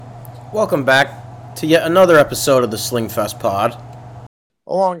Welcome back to yet another episode of the Slingfest Pod.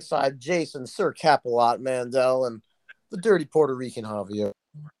 Alongside Jason, Sir Capilot Mandel, and the dirty Puerto Rican Javier.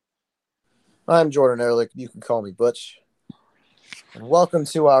 I'm Jordan Ehrlich. You can call me Butch. And welcome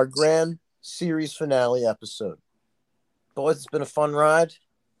to our grand series finale episode. Boys, it's been a fun ride.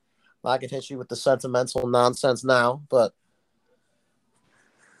 I can hit you with the sentimental nonsense now, but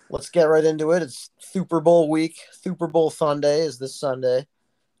let's get right into it. It's Super Bowl week. Super Bowl Thunday is this Sunday.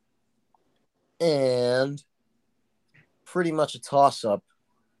 And pretty much a toss-up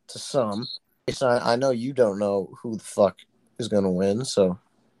to some. I know you don't know who the fuck is going to win, so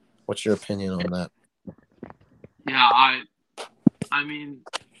what's your opinion on that? Yeah, I mean,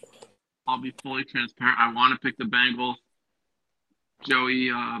 I'll be fully transparent. I want to pick the Bengals. Joey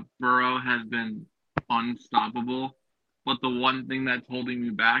Burrow has been unstoppable, but the one thing that's holding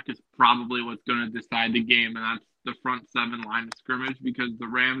me back is probably what's going to decide the game, and that's the front seven line of scrimmage, because the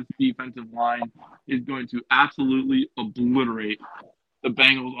Rams' defensive line is going to absolutely obliterate the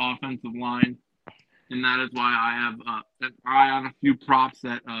Bengals' offensive line, and that is why I have an eye on a few props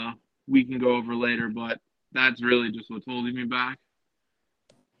that we can go over later, but that's really just what's holding me back.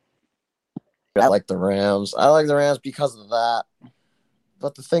 I like the Rams. I like the Rams because of that.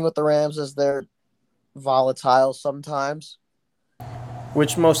 But the thing with the Rams is they're volatile sometimes.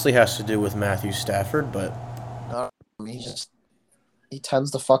 Which mostly has to do with Matthew Stafford, but he tends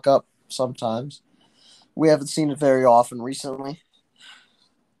to fuck up sometimes. We haven't seen it very often recently.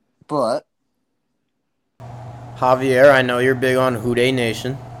 But Javier, I know you're big on Houday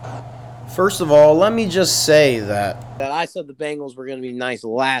Nation. First of all, let me just say that I said the Bengals were going to be nice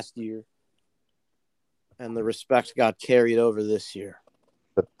last year, and the respect got carried over this year.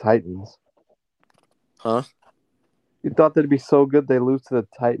 The Titans. Huh? You thought they'd be so good they lose to the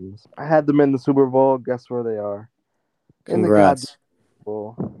Titans. I had them in the Super Bowl. Guess where they are? In the Congrats. Super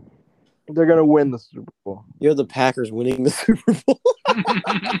Bowl. They're going to win the Super Bowl. You're the Packers winning the Super Bowl.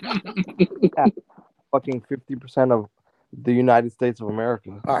 Yeah, fucking 50% of the United States of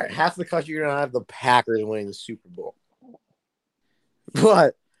America. All right, half the country you're going to have the Packers winning the Super Bowl.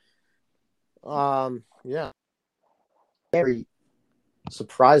 But, yeah. Very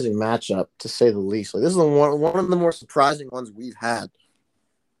surprising matchup, to say the least. Like, this is one of the more surprising ones we've had.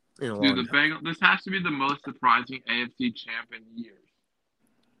 Dude, this has to be the most surprising AFC champ in years.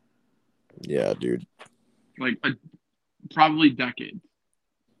 Yeah, dude. Like, probably decades.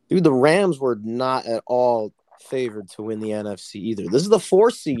 Dude, the Rams were not at all favored to win the NFC either. This is the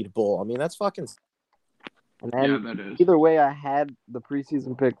 4-seed bowl. I mean, that's fucking... And yeah, that is. Either way, I had the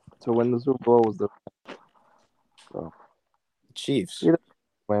preseason pick to win the Super Bowl was the Chiefs.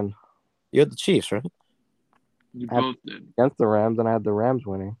 Win. You had the Chiefs, right? You both did. Against the Rams, and I had the Rams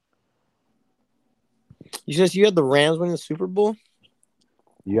winning. You said you had the Rams winning the Super Bowl?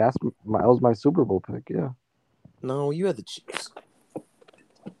 You asked me, that was my Super Bowl pick, yeah. No, you had the Chiefs.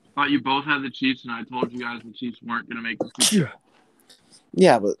 Thought you both had the Chiefs, and I told you guys the Chiefs weren't going to make the Super Bowl.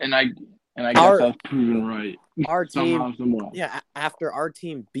 Yeah, but... And I guess I was proven right. Our team... Somehow. Yeah, after our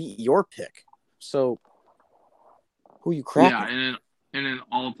team beat your pick. So, who you cracking? Yeah, in an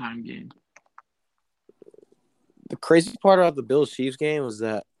all-time game. The crazy part about the Bills-Chiefs game was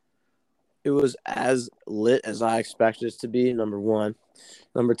that it was as lit as I expected it to be, number one.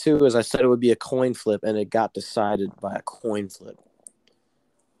 Number two is I said it would be a coin flip, and it got decided by a coin flip.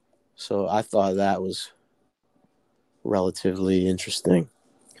 So I thought that was relatively interesting.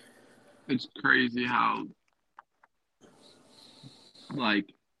 It's crazy how,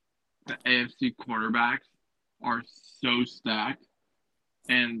 like, the AFC quarterbacks are so stacked.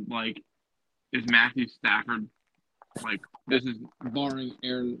 And, like, is Matthew Stafford, like, this is barring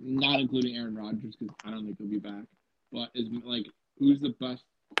Aaron, not including Aaron Rodgers, because I don't think he'll be back. But is, like, who's the best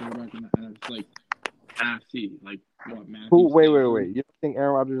quarterback in the NFC? Like, NFC? Like, what, Matthew Wait. Stafford? You don't think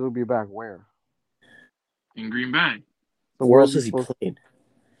Aaron Rodgers will be back where? In Green Bay. So where else is he playing?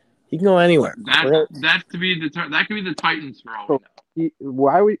 He can go anywhere. That could be the Titans for all we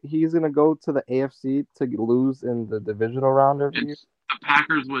know. He's gonna go to the AFC to lose in the divisional round every year? The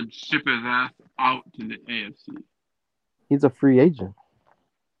Packers would ship his ass out to the AFC. He's a free agent.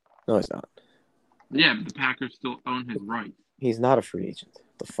 No, he's not. Yeah, but the Packers still own his rights. He's not a free agent.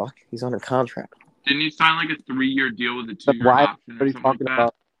 The fuck? He's under contract. Didn't he sign like a 3-year deal with a 2-year option or something like that?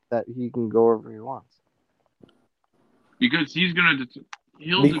 About that he can go wherever he wants. Because he'll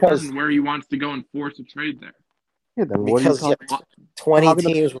determine where he wants to go and force a trade there. Yeah, then what because 20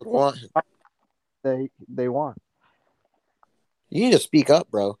 teams would want him. They want. You need to speak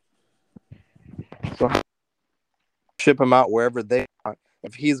up, bro. So ship him out wherever they want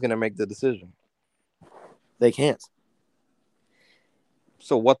if he's going to make the decision. They can't.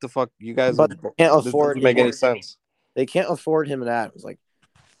 So what the fuck? You guys, But they can't this afford doesn't make him. any sense. They can't afford him and Adams. Like,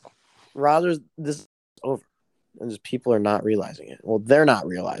 Rodgers, this is over. And just people are not realizing it. Well, they're not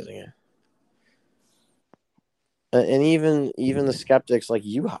realizing it. And even the skeptics like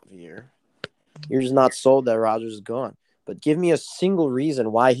you, Javier, you're just not sold that Rodgers is gone. But give me a single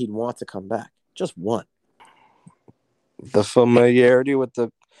reason why he'd want to come back. Just one. The familiarity with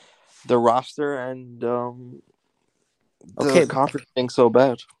the roster and the conference being so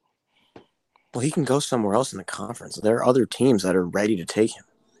bad. Well, he can go somewhere else in the conference. There are other teams that are ready to take him.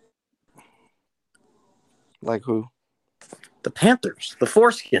 Like who? The Panthers, the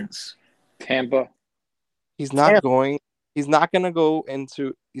Foreskins. Tampa. He's not going to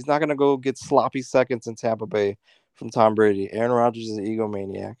go get sloppy seconds in Tampa Bay from Tom Brady. Aaron Rodgers is an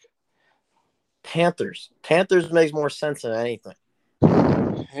egomaniac. Panthers makes more sense than anything.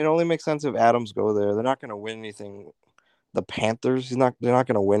 It only makes sense if Adams go there. They're not going to win anything. The Panthers, they're not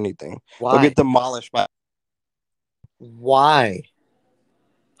going to win anything. Why? They'll get demolished by. Why?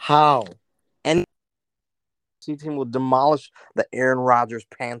 How? Any team will demolish the Aaron Rodgers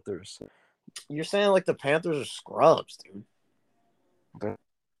Panthers. You're saying like the Panthers are scrubs, dude.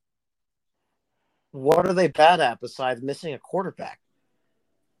 What are they bad at besides missing a quarterback?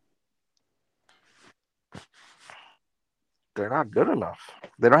 They're not good enough.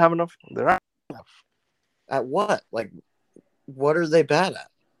 They don't have enough. They're not enough. At what? Like, what are they bad at?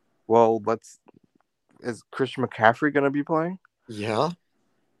 Well, is Christian McCaffrey going to be playing? Yeah.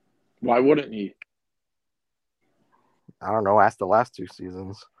 Why wouldn't he? I don't know. Ask the last 2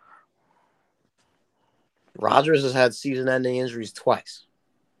 seasons. Rodgers has had season-ending injuries twice.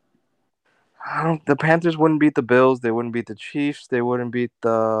 The Panthers wouldn't beat the Bills. They wouldn't beat the Chiefs. They wouldn't beat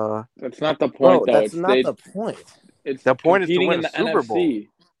the. That's not the point, though. That's not the point. It's the point is to win in the a Super Bowl. NFC.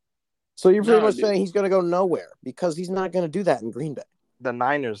 So you're pretty much saying he's going to go nowhere because he's not going to do that in Green Bay. The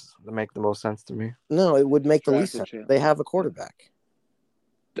Niners make the most sense to me. No, it would make the least sense. They have a quarterback.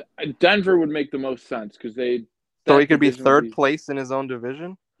 Denver would make the most sense because they. So he could be third place in his own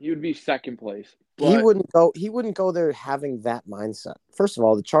division? He would be second place. He wouldn't go there having that mindset. First of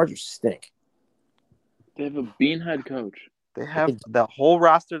all, the Chargers stink. They have a beanhead coach. They have the whole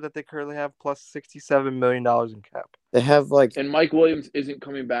roster that they currently have plus $67 million in cap. They have and Mike Williams isn't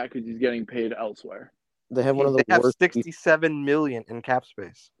coming back because he's getting paid elsewhere. They have one of the worst. They have $67 million in cap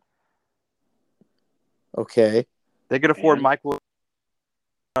space. Okay. They could afford Mike Williams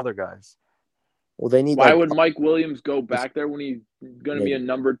and other guys. Well, they need. Why would Mike Williams go back there when he's going to be a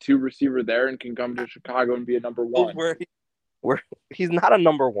number 2 receiver there and can come to Chicago and be a number 1? He's not a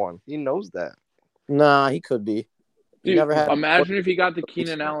number 1. He knows that. Nah, he could be. Dude, imagine if he got the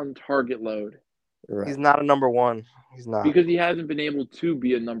Keenan Allen target load. Right. He's not a number 1. He's not. Because he hasn't been able to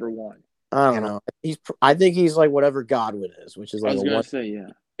be a number 1. I don't know. I think he's like whatever Godwin is, which is like I was going to say, yeah.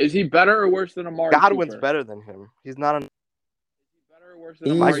 Is he better or worse than Amari Godwin's Cooper? better than him. He's not a. Is he better or worse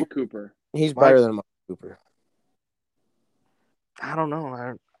than Amari Cooper? He's better than Amari Cooper. I don't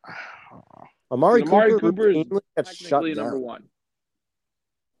know. Amari Cooper is gets shut down. number 1.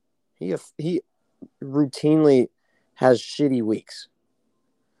 He routinely has shitty weeks.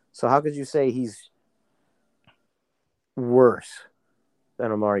 So how could you say he's worse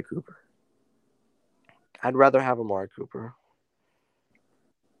than Amari Cooper? I'd rather have Amari Cooper.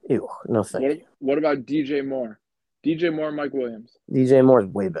 Ew, no thank you. What about DJ Moore? DJ Moore and Mike Williams. DJ Moore is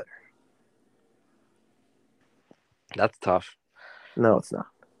way better. That's tough. No, it's not.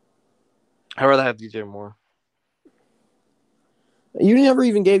 I'd rather have DJ Moore. You never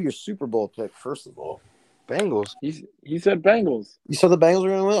even gave your Super Bowl pick, first of all. Bengals. He said Bengals. You said the Bengals are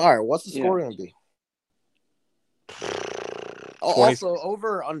going to win? All right, what's the score going to be? Also,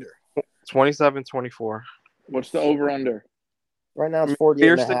 over or under? 27-24. What's the over-under? Right now it's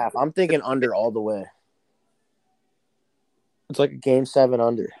 48.5. I'm thinking under all the way. It's like a Game 7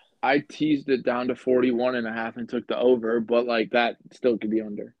 under. I teased it down to 41.5 and took the over, but like that still could be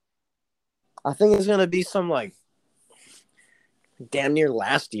under. I think it's going to be some like damn near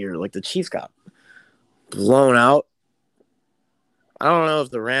last year. Like the Chiefs got blown out. I don't know if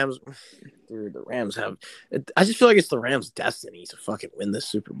the Rams have. I just feel like it's the Rams' destiny to fucking win this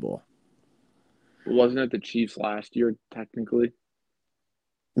Super Bowl. Wasn't it the Chiefs last year, technically?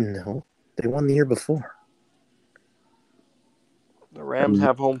 No, they won the year before. The Rams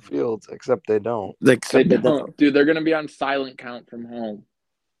have home fields, except they don't. They don't. Dude, they're going to be on silent count from home.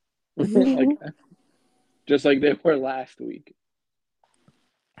 Just like they were last week.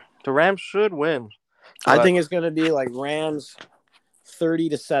 The Rams should win. I think it's going to be like Rams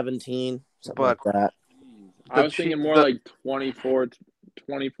 30-17, something like that. I was thinking more like 24,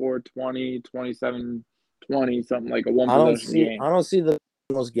 20, 27, 20, something like a one possession game. I don't see the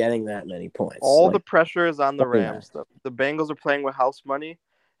Bengals getting that many points. All Like, the pressure is on the fucking Rams. The Bengals are playing with house money,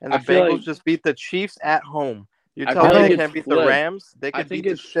 and the I feel Bengals like- just beat the Chiefs at home. You're I telling feel me like they it's can't beat the flipped. Rams? They I can think beat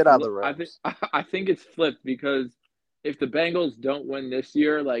the it's shit out of the fli- Rams. I think it's flipped because if the Bengals don't win this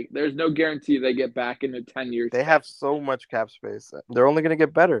year, like there's no guarantee they get back into 10 years. They have so much cap space. They're only going to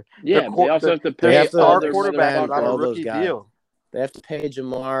get better. Yeah, but they also have to They pay have to all star their quarterback is spend on a all those rookie guys. deal. They have to pay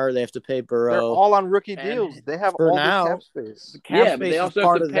Jamar. They have to pay They're Burrow. all on rookie And deals. They have for all now, this cap space. Cap Yeah, but space they is also have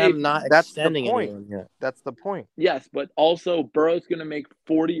part to of pay- them not That's the extending point. anyone yet. That's the point. Yes, but also Burrow's gonna make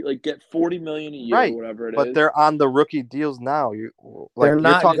 40, like get 40 million a year, Right, or whatever it is. But they're on the rookie deals now. They're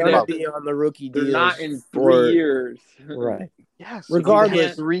not talking going to about be on the rookie They're deals not in for 3 years. right. yes.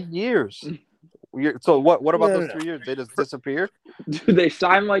 Regardless- 3 years. So what about No, those no, 3 years? They just disappear? Dude, they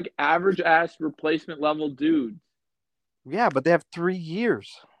sign like average ass replacement level dudes. Yeah, but they have 3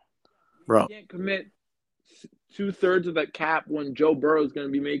 years. Bro. You can't commit 2/3 of that cap when Joe Burrow is going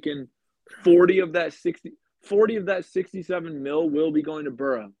to be making 40 of that 67 mil will be going to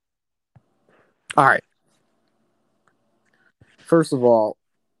Burrow. All right. First of all,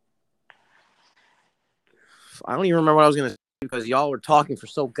 I don't even remember what I was going to say because y'all were talking for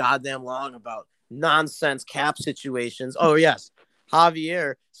so goddamn long about nonsense cap situations. Oh, yes.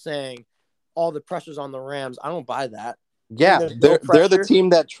 Javier saying all the pressure's on the Rams. I don't buy that. Yeah, there's no they're the pressure. team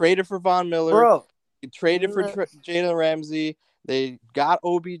that traded for Von Miller. Bro, They traded for Jalen Ramsey. They got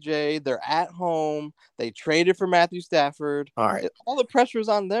OBJ. They're at home. They traded for Matthew Stafford. all right. All the pressure is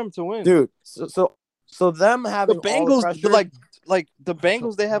on them to win. Dude, so them having the all the Bengals, pressure, like the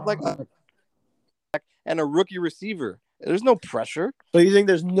Bengals, they have like a rookie receiver. There's no pressure. so you think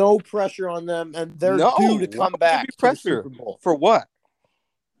there's no pressure on them and they're No, due to why come would there back be to the pressure? Super Bowl? For what?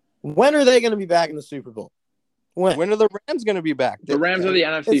 When are they going to be back in the Super Bowl? When are the Rams going to be back? The Rams are the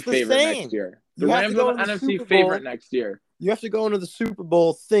NFC It's the favorite same. next year. The You have Rams to go are the in the NFC Super Bowl. favorite next year. You have to go into the Super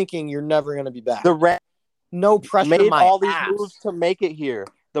Bowl thinking you're never going to be back. The Rams No pressure. made my all these ass. moves to make it here.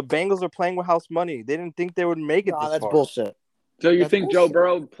 The Bengals are playing with house money. They didn't think they would make it Nah, this that's far. bullshit. So you That's think Joe bullshit.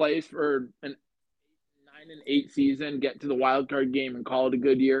 Burrow plays for an 9-8 season, get to the wild card game, and call it a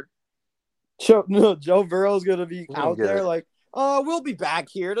good year? Joe Burrow's going to be I don't out get there it. like, oh, we'll be back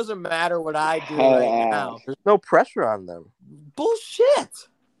here. It doesn't matter what I do Hell right off. now. There's no pressure on them. Bullshit.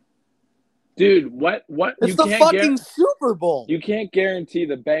 Dude, what? It's You the can't fucking Super Bowl. You can't guarantee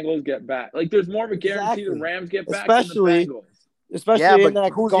the Bengals get back. Like, there's more of a guarantee the Exactly. Rams get back Especially- than the Bengals. Especially Yeah, in but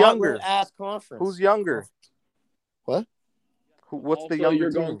that who's younger? gauntlet-ass conference. Who's younger? What? What's the Also, younger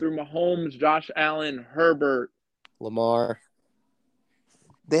you're team? going through Mahomes, Josh Allen, Herbert. Lamar.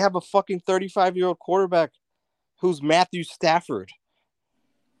 They have a fucking 35-year-old quarterback who's Matthew Stafford.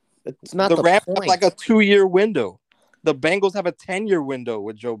 It's not the the Rams point. have like a 2-year window. The Bengals have a 10-year window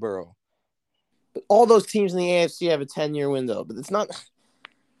with Joe Burrow. All those teams in the AFC have a 10-year window, but it's not.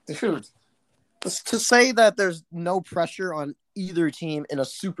 Dude, to say that there's no pressure on either team in a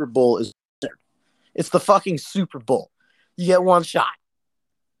Super Bowl is absurd. It's the fucking Super Bowl. You get one shot.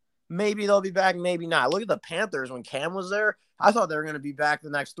 Maybe they'll be back, maybe not. Look at the Panthers when Cam was there. I thought they were going to be back the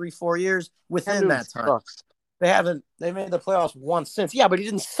next 3-4 years within that time. Sucks. They made the playoffs once since. Yeah, but he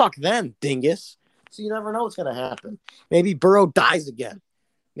didn't suck then, dingus. So you never know what's going to happen. Maybe Burrow dies again.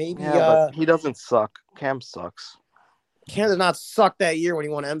 Maybe But he doesn't suck. Cam sucks. Cam did not suck that year when he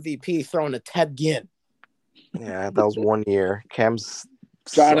won MVP throwing to Ted Ginn. Yeah, that was 1 year. Cam's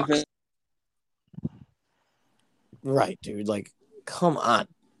Jonathan. sucks. Right, dude. Like, come on.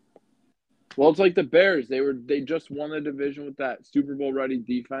 Well, it's like the Bears. They just won the division with that Super Bowl ready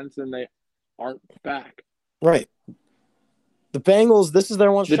defense, and they aren't back. Right. The Bengals, this is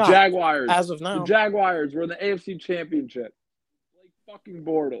their one The shot. Jaguars. As of now. The Jaguars were in the AFC Championship. Like fucking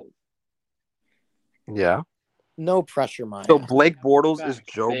Bortles. Yeah. No pressure, my So ass. Blake Bortles is Back.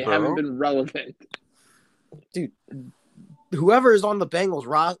 Joe They Burrow? haven't been relevant. Dude, whoever is on the Bengals,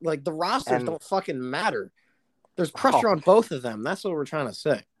 like the rosters And- don't fucking matter. There's pressure on both of them. That's what we're trying to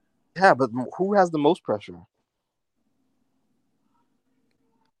say. Yeah, but who has the most pressure?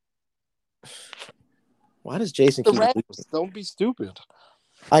 Why does Jason The keep Rams. Don't be stupid.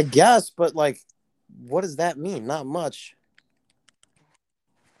 I guess, but like, what does that mean? Not much.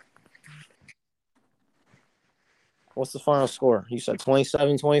 What's the final score? You said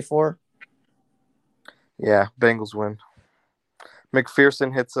 27-24? Yeah, Bengals win.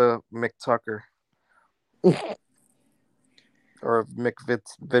 McPherson hits a McTucker. Or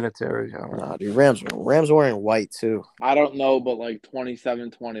McVinatieri. I don't know. Nah, dude, Rams are wearing white too. I don't know, but like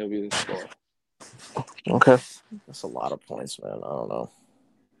 27-20 will be the score. Okay. That's a lot of points, man. I don't know.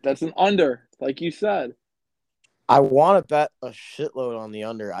 That's an under, like you said. I want to bet a shitload on the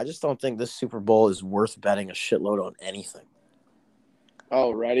under. I just don't think this Super Bowl is worth betting a shitload on anything.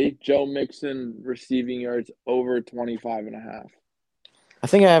 Oh, ready? Joe Mixon receiving yards over 25.5. I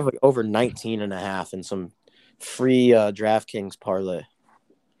think I have like over 19.5 in some free DraftKings parlay.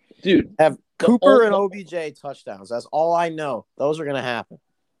 Dude, I have the Cooper and only- OBJ touchdowns. That's all I know. Those are going to happen.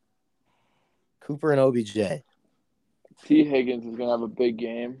 Cooper and OBJ. T. Higgins is going to have a big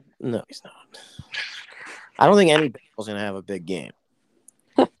game. No, he's not. I don't think any Bengal's going to have a big game.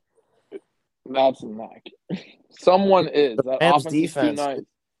 That's not. Someone is. The That Rams offense is too defense. nice.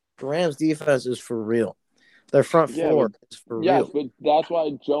 The Rams defense is for real. Their front Yeah, four is for Yes, real. but that's why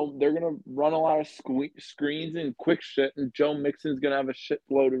they're going to run a lot of screens and quick shit, and Joe Mixon's going to have a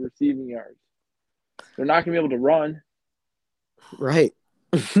shitload of receiving yards. They're not going to be able to run. Right.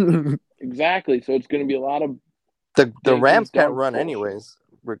 Exactly. So it's going to be a lot of The Rams Dunk can't run bullshit. anyways.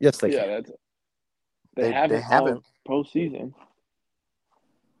 Yes, they yeah. can. That's They haven't haven't. postseason.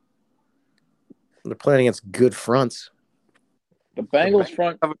 They're playing against good fronts. The Bengals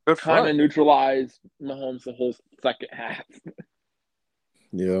front Have a good kind of front. neutralized Mahomes the whole second half.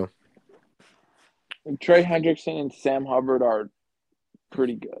 Yeah. Trey Hendrickson and Sam Hubbard are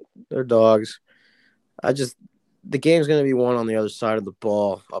pretty good. They're dogs. The game's going to be won on the other side of the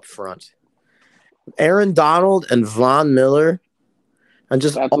ball up front. Aaron Donald and Von Miller, and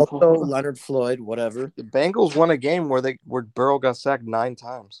just That's a also total- Leonard Floyd, whatever. The Bengals won a game where Burrow got sacked 9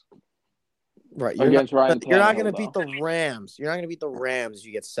 times. Right. Against Ryan You're not Tannehill, going to beat though. the Rams. You're not going to beat the Rams if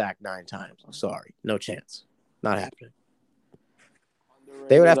you get sacked 9 times. I'm sorry. No chance. Not happening.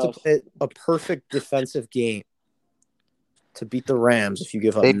 They would have to play a perfect defensive game to beat the Rams if you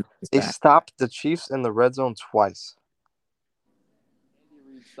give up. They stopped the Chiefs in the red zone twice.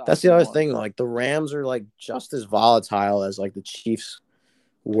 That's the other thing. Like the Rams are like just as volatile as like the Chiefs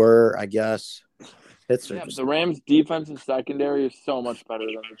were, I guess. Yeah, the Rams' defense and secondary is so much better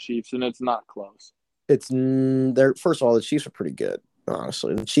than the Chiefs, and it's not close. They're first of all, the Chiefs are pretty good.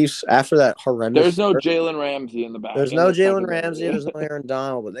 Honestly, the Chiefs after that horrendous. There's no Jalen Ramsey in the back. There's no Jalen Ramsey. There's no Aaron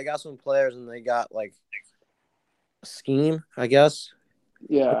Donald, but they got some players and they got like a scheme, I guess.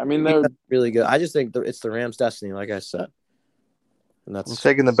 Yeah, I mean they're really good. I just think it's the Rams' destiny, like I said. And I'm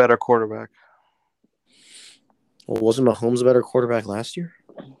taking the better quarterback. Well, wasn't Mahomes a better quarterback last year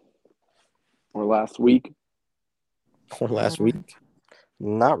or last week. or last week?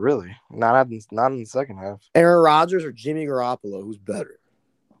 Not really. Not in the second half. Aaron Rodgers or Jimmy Garoppolo? Who's better?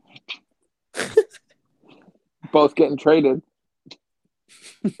 Both getting traded.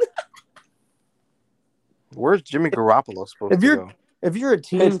 Where's Jimmy Garoppolo supposed to go? If you're a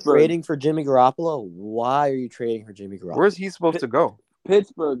team Pittsburgh. trading for Jimmy Garoppolo, why are you trading for Jimmy Garoppolo? Where's he supposed to go?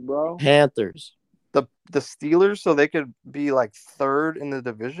 Pittsburgh, bro. Panthers? The Steelers, so they could be like third in the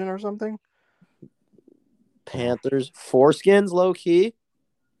division or something? Panthers? Foreskins, low key?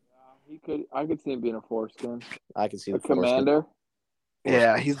 I could see him being a foreskin. I can see A the foreskin. commander.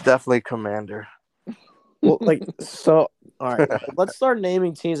 Yeah, he's definitely commander. Well, all right. Let's start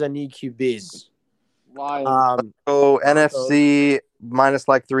naming teams that need QBs. Lions. So NFC minus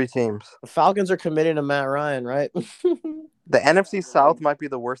like 3 teams. The Falcons are committed to Matt Ryan, right? The NFC South might be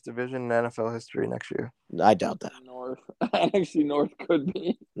the worst division in NFL history next year. I doubt that. North. NFC North could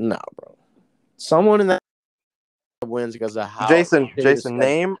be. No, bro. Someone in that wins because of how Jason,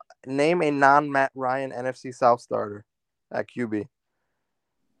 name a non-Matt Ryan NFC South starter at QB.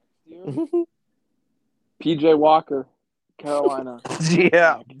 PJ Walker, Carolina.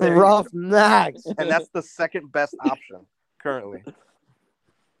 Yeah. Roughnecks. And that's the second best option currently.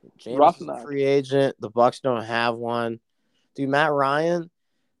 James is a Roughnecks. free agent. The Bucks don't have one. Dude, Matt Ryan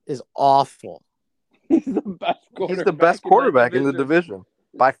is awful. He's the best quarterback. He's the best quarterback in the division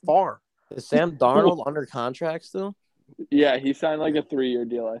by far. Is Sam Darnold under contract still? Yeah, he signed like a 3-year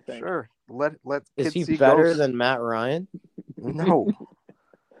deal, I think. Sure. Let Is kids he see better ghosts. than Matt Ryan? No.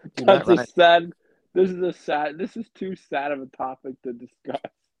 Dude, Matt That's a Ryan- sad. This is too sad of a topic to discuss.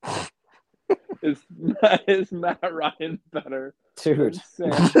 Is Matt Ryan better than Dude.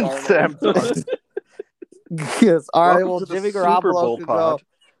 Sam Darnold? Sam Darnold. Yes. All right. Welcome Well, to the Jimmy Super Garoppolo Bowl could pod. go.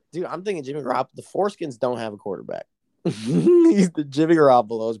 Dude, I'm thinking Jimmy Garoppolo. The Foreskins don't have a quarterback. The Jimmy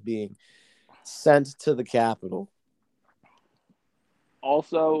Garoppolo is being sent to the Capitol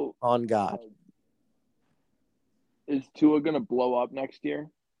Also, on God. is Tua gonna blow up next year?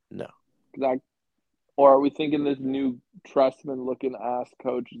 No. Or are we thinking this new Trustman looking ass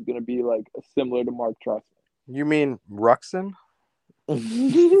coach is gonna be like similar to Mark Trustman? You mean Ruxin?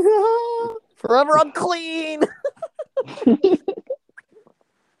 Forever unclean.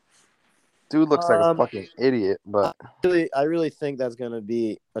 Dude looks like a fucking idiot, but I really think that's gonna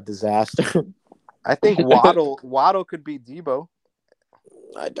be a disaster. I think Waddle could be Debo.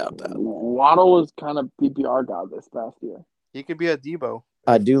 I doubt that. Waddle was kind of PPR god this past year. He could be a Debo.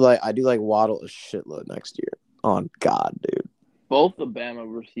 I do like Waddle a shitload next year. On God, dude. Both the Bama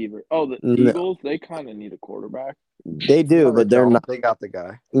receiver. Oh, the No. Eagles, they kind of need a quarterback. They do, No, but they're don't. not. They got the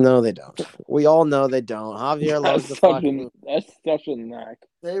guy. No, they don't. We all know they don't. Javier loves the fucking. That's such a knack.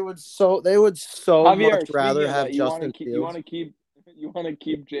 They would so Javier, much rather speaking of have that, Justin you Fields. want to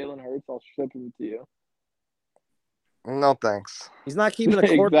keep Jalen Hurts? I'll ship him to you. No, thanks. He's not keeping a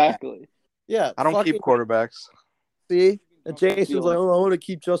quarterback. Exactly. Yeah, I don't keep quarterbacks. See, and Jason's like, "Oh, I want to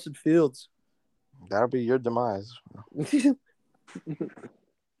keep Justin Fields." That'll be your demise.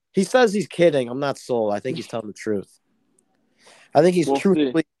 He says he's kidding. I'm not sold. I think he's telling the truth. I think he's We'll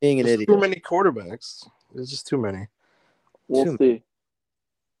truthfully being an There's idiot. too many quarterbacks. There's just too many. We'll see.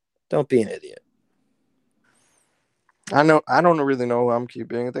 Don't be an idiot. I don't really know who I'm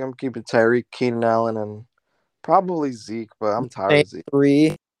keeping. I think I'm keeping Tyreek, Keenan Allen, and probably Zeke, but I'm tired of Zeke.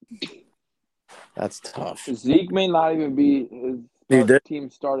 3. That's tough. Zeke may not even be his team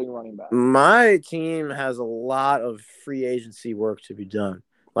starting running back. My team has a lot of free agency work to be done.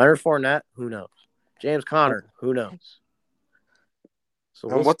 Leonard Fournette, who knows? James Conner, who knows? So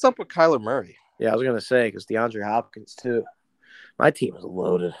And what's up with Kyler Murray? Yeah, I was gonna say because DeAndre Hopkins too. My team is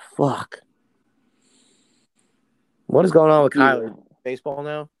loaded. Fuck. What is going on with Kyler? Baseball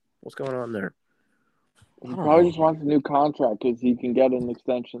now? What's going on there? He probably just wants a new contract because he can get an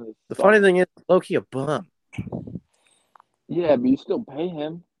extension. The funny thing is, low-key a bum. Yeah, but you still pay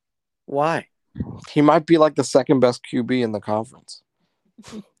him. Why? He might be like the second best QB in the conference.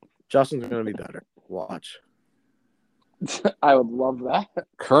 Justin's going to be better. Watch. I would love that.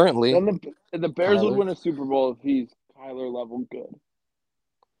 Currently. And the Bears would win a Super Bowl if he's Kyler level good.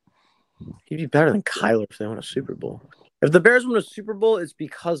 He'd be better than Kyler if they won a Super Bowl. If the Bears win a Super Bowl, it's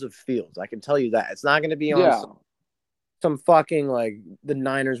because of Fields. I can tell you that. It's not going to be on some fucking, like, the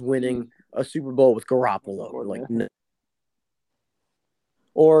Niners winning a Super Bowl with Garoppolo. Like, no.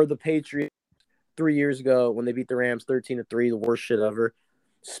 Or the Patriots 3 years ago when they beat the Rams 13-3, the worst shit ever.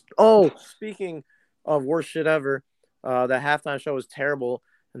 Oh, speaking of worst shit ever, that halftime show was terrible.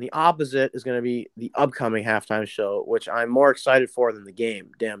 And the opposite is going to be the upcoming halftime show, which I'm more excited for than the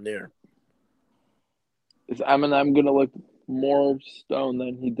game, damn near. Is Eminem going to look more stoned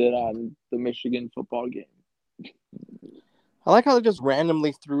than he did on the Michigan football game? I like how they just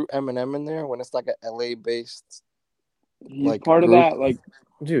randomly threw Eminem in there when it's like a LA-based. He's like part group. of that, like,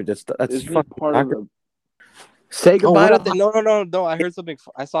 dude. That's fucking part of the. Say goodbye. No. I heard something.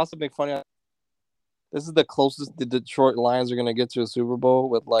 I saw something funny. This is the closest the Detroit Lions are gonna get to a Super Bowl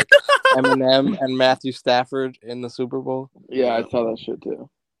with like Eminem and Matthew Stafford in the Super Bowl. Yeah, I saw that shit too.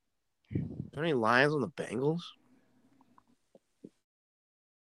 Are there any Lions on the Bengals?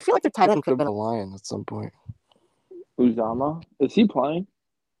 I feel like their tight end could have been a Lion at some point. Uzama? Is he playing?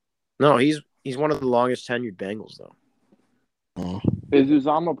 No, he's one of the longest tenured Bengals though. Is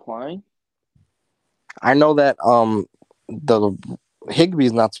Uzama playing? I know that the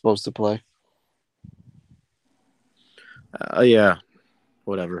Higbee's not supposed to play. Yeah,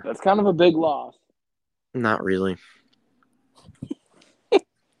 whatever. That's kind of a big loss. Not really.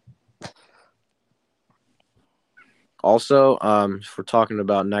 Also, if we're talking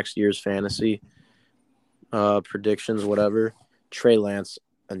about next year's fantasy predictions, whatever, Trey Lance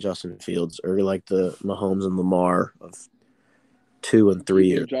and Justin Fields are like the Mahomes and Lamar of 2 and 3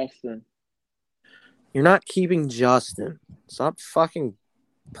 years. Justin. You're not keeping Justin. Stop fucking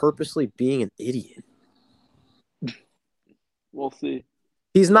purposely being an idiot. We'll see.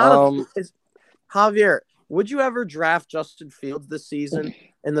 He's not Javier, would you ever draft Justin Fields this season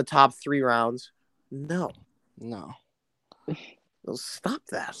in the top 3 rounds? No. Well, stop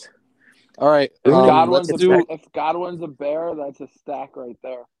that. All right. If Godwin's a Bear, that's a stack right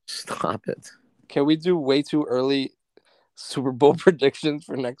there. Stop it. Can we do way too early Super Bowl predictions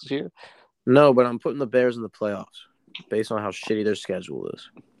for next year? No, but I'm putting the Bears in the playoffs based on how shitty their schedule is.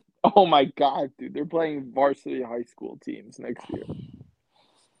 Oh, my God, dude. They're playing varsity high school teams next year.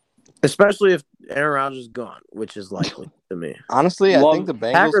 Especially if Aaron Rodgers is gone, which is likely to me. Honestly, I think the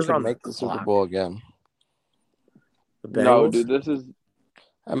Bengals Packers could make the Super Bowl again. The Bengals? No, dude, this is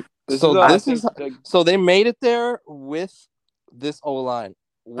so they made it there with this O-line.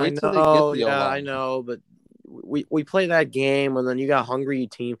 Wait till they get the O-line. I know, but we play that game, and then you got hungry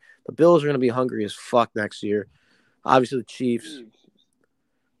team. The Bills are going to be hungry as fuck next year. Obviously, the Chiefs.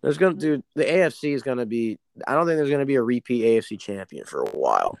 The AFC is going to be. I don't think there's going to be a repeat AFC champion for a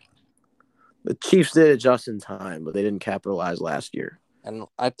while. The Chiefs did it just in time, but they didn't capitalize last year. And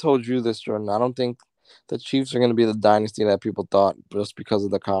I told you this, Jordan. I don't think the Chiefs are going to be the dynasty that people thought just because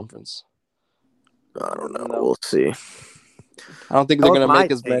of the conference. I don't know. We'll see. I don't think they're going to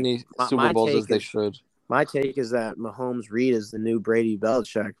make as many Super Bowls as they should. My take is that Mahomes Reed is the new Brady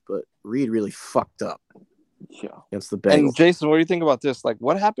Belichick, but Reed really fucked up Yeah. against the Bengals. And Jason, what do you think about this? Like,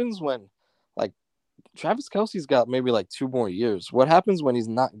 what happens when, like, Travis Kelce's got maybe like 2 more years? What happens when he's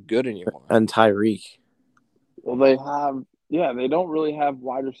not good anymore? And Tyreek. Well, they don't really have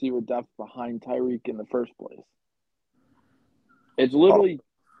wide receiver depth behind Tyreek in the first place. It's literally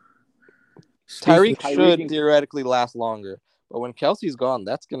Tyreek Tyreek should and- theoretically last longer, but when Kelsey's gone,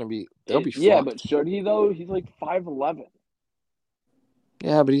 they'll be yeah, fucked. but should he though? He's like 5'11".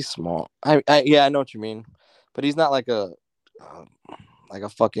 Yeah, but he's small. I know what you mean, but he's not like a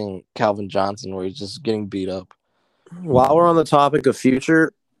fucking Calvin Johnson where he's just getting beat up. While we're on the topic of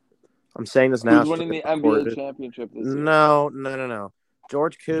future, I'm saying this now. Who's winning the NBA championship this year? No.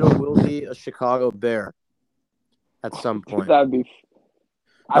 George Kittle will be a Chicago Bear at some point. That'd be.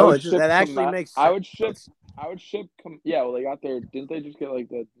 That actually makes sense. I would ship. Yeah, well, they got their. Didn't they just get like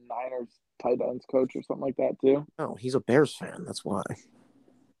the Niners tight ends coach or something like that too? No, he's a Bears fan. That's why.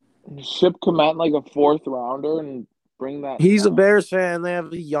 Ship Komet like a 4th rounder and bring that. He's a Bears fan. They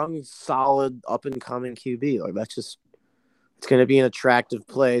have a young, solid, up and coming QB. Like that's just. It's going to be an attractive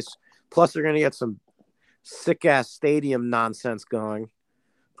place. Plus, they're going to get some sick ass stadium nonsense going.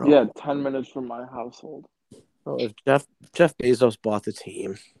 Yeah, 10 minutes from my household. Oh, if Jeff Bezos bought the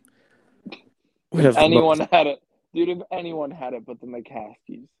team, If anyone had it but the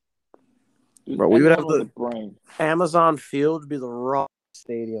McCaskies. Bro, we would have the brain. Amazon Field would be the raw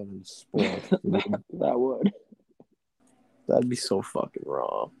stadium in sports. That would. That'd be so fucking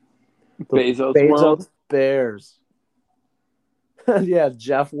raw. Bezos Bezos World. Bears. Yeah,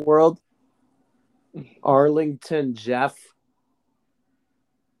 Jeff World. Arlington Jeff.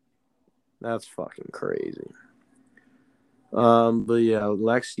 That's fucking crazy. But yeah,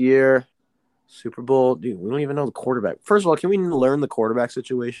 next year, Super Bowl. Dude, we don't even know the quarterback. First of all, can we learn the quarterback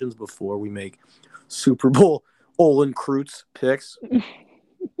situations before we make Super Bowl Olin Kreutz picks?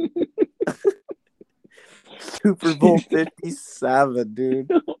 Super Bowl 57,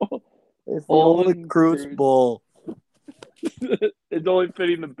 dude. It's the Olin Kreutz Bowl. It's only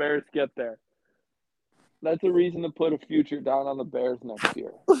fitting the Bears get there. That's a reason to put a future down on the Bears next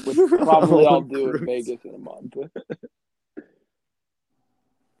year, which probably I'll do in Vegas in a month.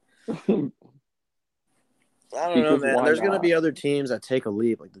 I don't know, man. There's going to be other teams that take a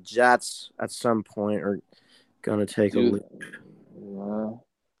leap. Like the Jets at some point are going to take a leap.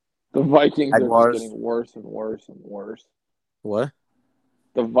 The Vikings are just getting worse and worse and worse. What?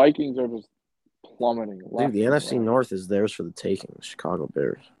 The Vikings are just plummeting. Dude, the NFC North is theirs for the taking. The Chicago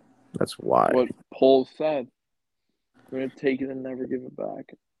Bears. That's why. What polls said. We're going to take it and never give it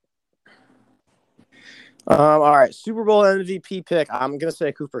back. All right. Super Bowl MVP pick. I'm going to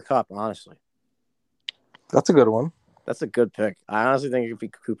say Cooper Kupp, honestly. That's a good one. That's a good pick. I honestly think it could be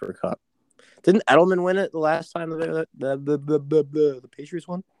Cooper Kupp. Didn't Edelman win it the last time the Patriots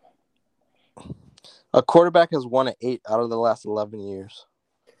won? A quarterback has won it 8 out of the last 11 years.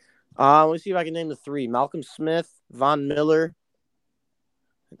 Let me see if I can name the 3. Malcolm Smith, Von Miller,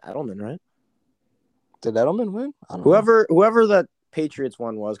 and Edelman, right? Did Edelman win? I don't know. Whoever that Patriots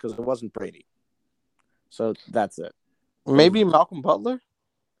one was, because it wasn't Brady. So that's it. Maybe Malcolm Butler?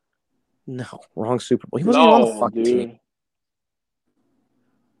 No, wrong Super Bowl. He wasn't even on the fucking dude. team.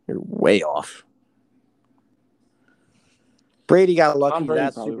 You're way off. Brady got lucky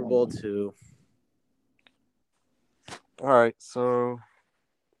that Super Bowl too. All right, so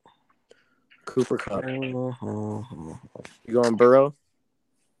Cooper Kupp. You going Burrow?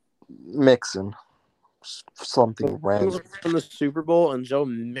 Mixon. Something random. From the Super Bowl, and Joe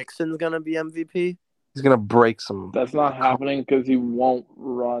Mixon's gonna be MVP. He's gonna break some. That's not happening because he won't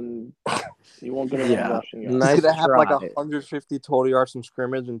run. He won't get a rushing yards. Nice He's gonna have like try. 150 total yards from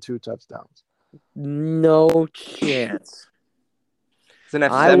scrimmage and 2 touchdowns. No chance. He's gonna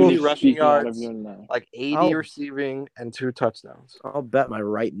have 70 rushing yards, like 80 receiving, and 2 touchdowns. I'll bet my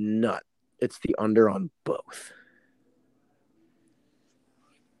right nut it's the under on both.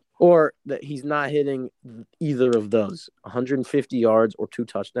 Or that he's not hitting either of those. 150 yards or 2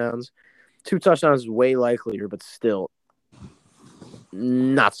 touchdowns. 2 touchdowns is way likelier, but still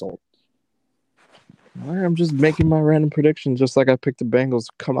not sold. All right, I'm just making my random prediction, just like I picked the Bengals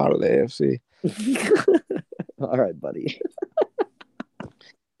to come out of the AFC. All right, buddy.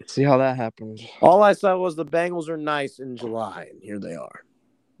 See how that happens. All I said was the Bengals are nice in July, and here they are.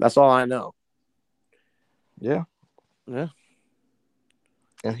 That's all I know. Yeah. Yeah.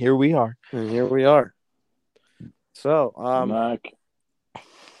 And here we are. So, Mac.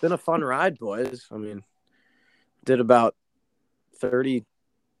 it's been a fun ride, boys. I mean, did about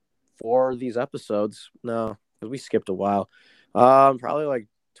 34 of these episodes. No, because we skipped a while. Probably like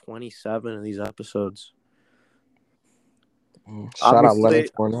 27 of these episodes. Shout out Leonard Obviously,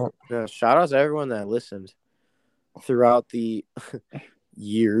 Fournette. yeah, shout out to everyone that listened throughout the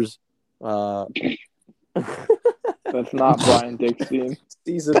years. That's not Brian Dickstein.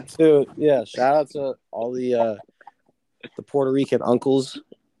 Season 2. Yeah, shout out to all the Puerto Rican uncles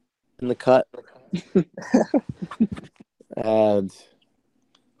in the cut. And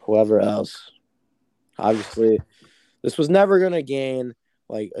whoever else. Obviously, this was never going to gain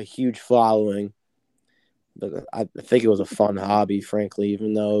like a huge following. But I think it was a fun hobby, frankly,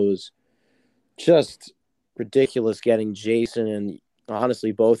 even though it was just ridiculous getting Jason and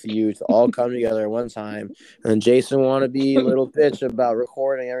honestly both of you to all come together at one time. And then Jason want to be a little bitch about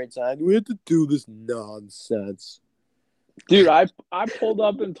recording every time. We have to do this nonsense. Dude, I pulled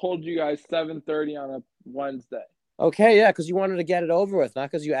up and told you guys 7:30 on a Wednesday. Okay, yeah, because you wanted to get it over with, not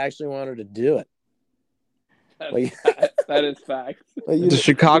because you actually wanted to do it. That is facts. The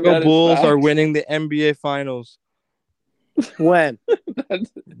Chicago Bulls are winning the NBA Finals. When?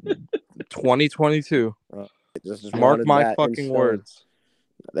 2022. Just Mark my that fucking in words.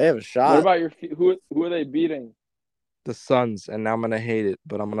 They have a shot. What about your who are they beating? The Suns, and now I'm gonna hate it,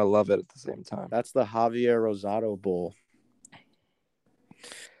 but I'm gonna love it at the same time. That's the Javier Rosado Bowl.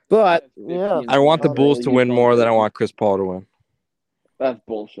 But yeah, I want the Bulls to win more than I want Chris Paul to win. That's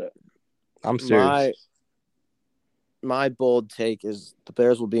bullshit. I'm serious. My bold take is the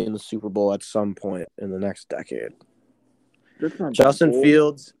Bears will be in the Super Bowl at some point in the next decade. Justin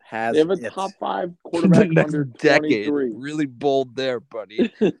Fields has They have a top 5 quarterback under decade. 23. Really bold there,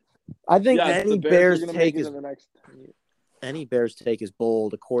 buddy. I think Yes, any the Bears are gonna take make it is in the next 10 years. any Bears take is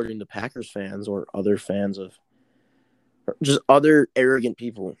bold according to Packers fans or other fans of or just other arrogant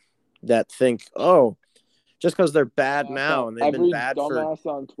people that think, oh, just because they're bad now and they've been bad for dumbass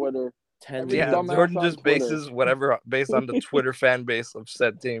on Twitter. 10 Every years. Yeah, dumbass Jordan on just Twitter. bases whatever based on the Twitter fan base of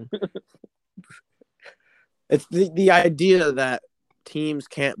said team. It's the idea that teams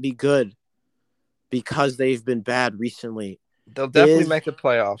can't be good because they've been bad recently They'll definitely make the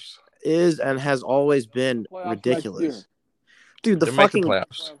playoffs. is and has always been Playoffs ridiculous. Dude, They're making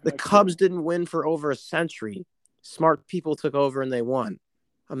playoffs. The Cubs didn't win for over a century. Smart people took over and they won.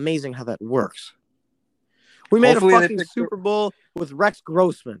 Amazing how that works. We made Hopefully a fucking Super Bowl with Rex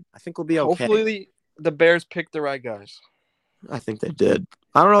Grossman. I think we'll be okay. Hopefully the Bears picked the right guys. I think they did.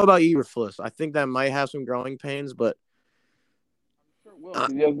 I don't know about Eberflus. I think that might have some growing pains, but Sure will,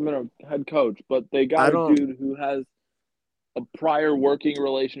 'cause he hasn't been a head coach, but they got a dude who has a prior working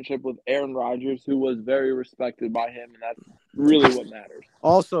relationship with Aaron Rodgers, who was very respected by him, and that's really what matters.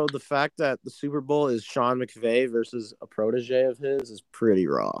 Also, the fact that the Super Bowl is Sean McVay versus a protege of his is pretty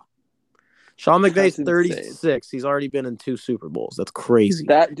raw. Sean McVay's 36. He's already been in 2 Super Bowls. That's crazy.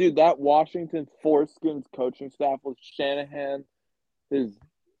 That Washington Foreskins coaching staff with Shanahan is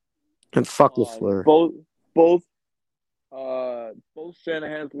And fuck LaFleur. Both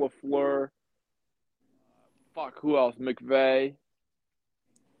Shanahan's LaFleur. Fuck, who else? McVay.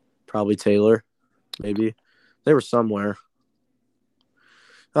 Probably Taylor. Maybe. They were somewhere.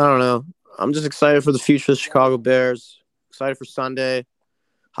 I don't know. I'm just excited for the future of the Chicago Bears. Excited for Sunday.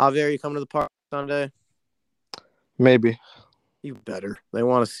 Javier, you coming to the park Sunday? Maybe. You better. They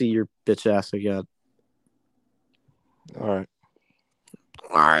want to see your bitch ass again. All right.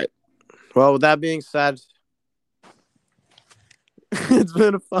 All right. Well, with that being said, it's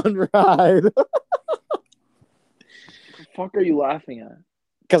been a fun ride. What the fuck are you laughing at?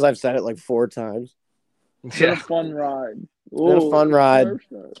 Because I've said it like 4 times. It's been a fun ride. It's been a fun ride.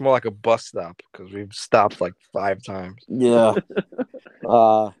 It's more like a bus stop because we've stopped like 5 times. Yeah.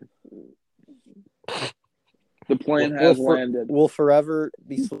 The plane has landed. We'll forever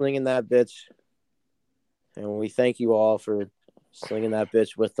be slinging that bitch. And we thank you all for slinging that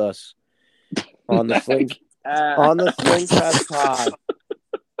bitch with us on the Slingshot Pod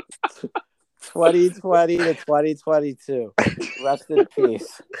 2020 to 2022. Rest in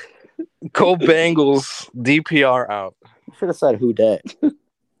peace. Go Bengals. DPR out. Should have said who day.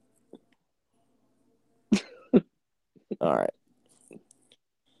 All right.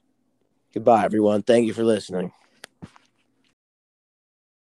 Goodbye, everyone. Thank you for listening.